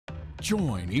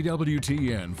Join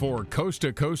EWTN for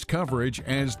coast-to-coast coverage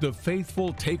as the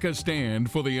faithful take a stand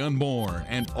for the unborn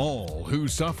and all who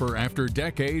suffer after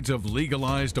decades of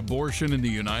legalized abortion in the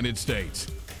United States.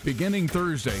 Beginning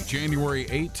Thursday, January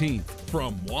 18th,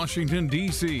 from Washington,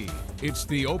 D.C., it's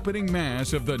the opening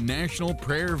Mass of the National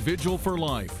Prayer Vigil for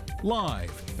Life,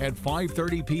 live at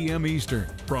 5:30 p.m. Eastern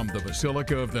from the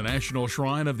Basilica of the National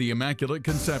Shrine of the Immaculate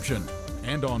Conception.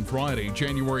 And on Friday,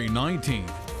 January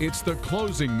 19th, it's the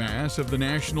closing Mass of the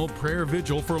National Prayer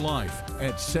Vigil for Life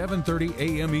at 7:30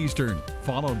 a.m. Eastern,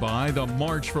 followed by the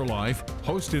March for Life,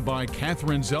 hosted by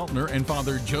Catherine Zeltner and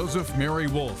Father Joseph Mary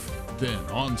Wolfe. Then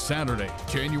on Saturday,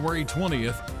 January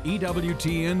 20th,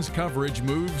 EWTN's coverage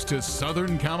moves to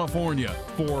Southern California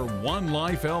for One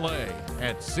Life LA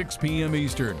at 6 p.m.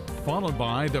 Eastern, followed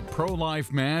by the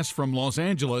Pro-Life Mass from Los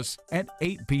Angeles at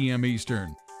 8 p.m.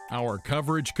 Eastern. Our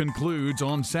coverage concludes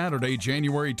on Saturday,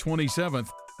 January 27th,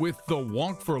 with the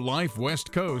Walk for Life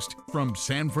West Coast from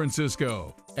San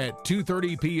Francisco at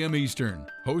 2:30 p.m. Eastern,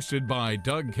 hosted by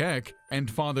Doug Keck and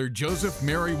Father Joseph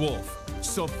Mary Wolfe.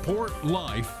 Support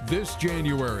life this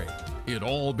January. It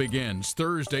all begins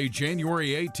Thursday, January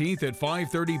 18th at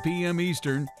 5:30 p.m.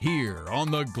 Eastern here on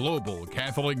the Global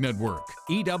Catholic Network,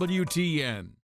 EWTN.